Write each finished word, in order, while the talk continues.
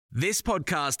This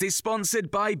podcast is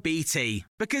sponsored by BT,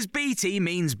 because BT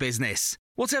means business.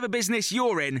 Whatever business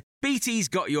you're in, BT's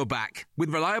got your back, with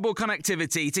reliable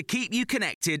connectivity to keep you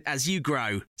connected as you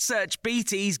grow. Search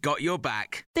BT's got your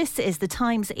back. This is the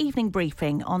Times evening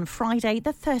briefing on Friday,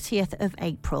 the 30th of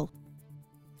April.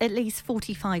 At least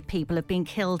 45 people have been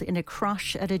killed in a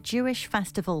crush at a Jewish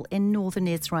festival in northern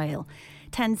Israel.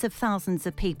 Tens of thousands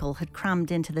of people had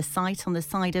crammed into the site on the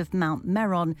side of Mount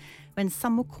Meron when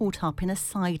some were caught up in a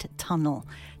side tunnel.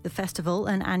 The festival,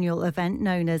 an annual event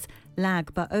known as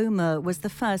Lag BaOmer, was the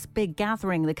first big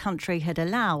gathering the country had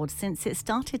allowed since it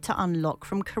started to unlock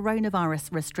from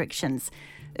coronavirus restrictions.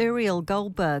 Uriel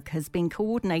Goldberg has been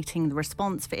coordinating the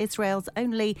response for Israel's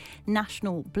only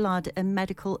national blood and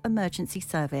medical emergency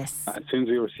service. As soon as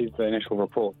we received the initial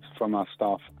reports from our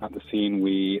staff at the scene,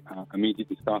 we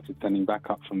immediately started sending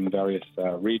backup from the various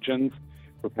regions,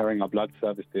 preparing our blood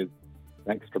services,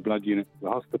 extra blood units to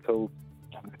the hospital,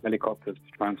 helicopters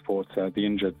to transport the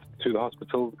injured to the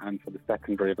hospital, and for the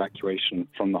secondary evacuation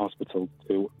from the hospital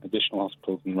to additional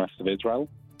hospitals in the rest of Israel.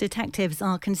 Detectives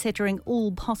are considering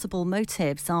all possible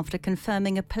motives after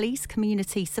confirming a police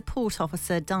community support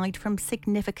officer died from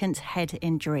significant head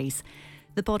injuries.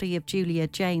 The body of Julia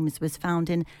James was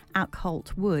found in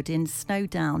Ackholt Wood in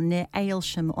Snowdown near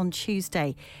Aylsham on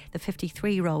Tuesday. The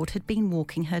 53-year-old had been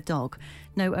walking her dog.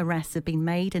 No arrests have been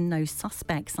made and no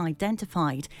suspects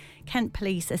identified. Kent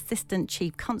Police Assistant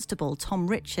Chief Constable Tom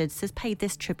Richards has paid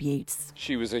this tribute.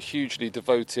 She was a hugely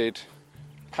devoted,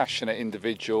 passionate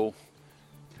individual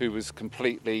who was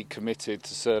completely committed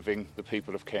to serving the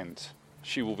people of Kent.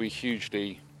 She will be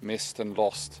hugely missed and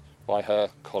lost by her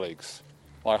colleagues.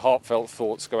 My heartfelt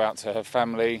thoughts go out to her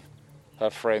family,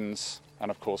 her friends, and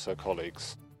of course her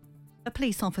colleagues. A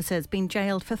police officer has been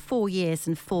jailed for 4 years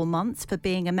and 4 months for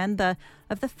being a member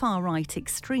of the far-right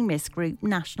extremist group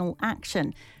National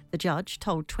Action. The judge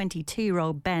told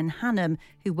 22-year-old Ben Hannum,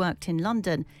 who worked in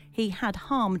London, he had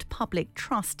harmed public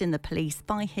trust in the police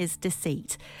by his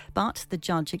deceit. But the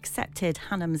judge accepted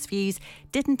Hannum's views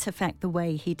didn't affect the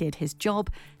way he did his job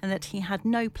and that he had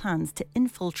no plans to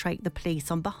infiltrate the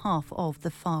police on behalf of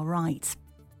the far right.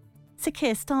 Sir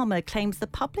Keir Starmer claims the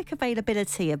public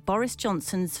availability of Boris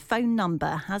Johnson's phone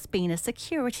number has been a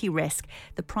security risk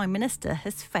the Prime Minister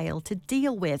has failed to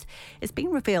deal with. It's been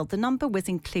revealed the number was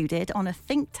included on a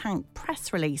think tank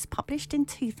press release published in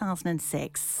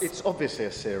 2006. It's obviously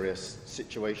a serious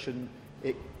situation.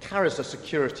 It carries a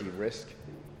security risk,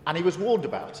 and he was warned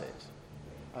about it.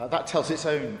 That tells its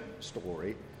own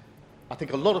story. I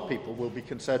think a lot of people will be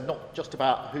concerned not just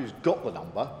about who's got the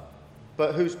number,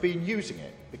 but who's been using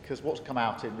it, because what's come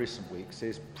out in recent weeks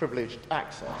is privileged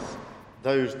access,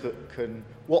 those that can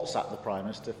WhatsApp the Prime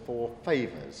Minister for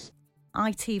favours.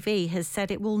 ITV has said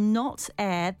it will not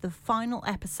air the final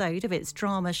episode of its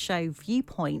drama show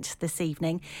Viewpoint this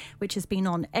evening, which has been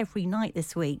on every night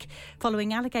this week,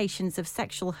 following allegations of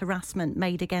sexual harassment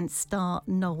made against star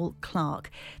Noel Clarke.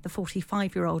 The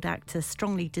 45-year-old actor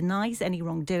strongly denies any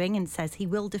wrongdoing and says he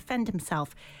will defend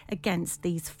himself against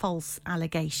these false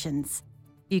allegations.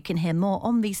 You can hear more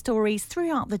on these stories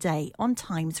throughout the day on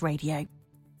Times Radio.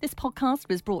 This podcast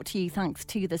was brought to you thanks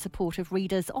to the support of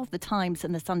readers of The Times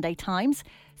and The Sunday Times.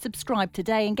 Subscribe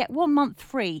today and get 1 month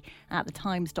free at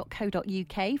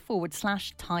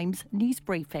thetimes.co.uk/Times News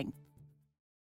Briefing.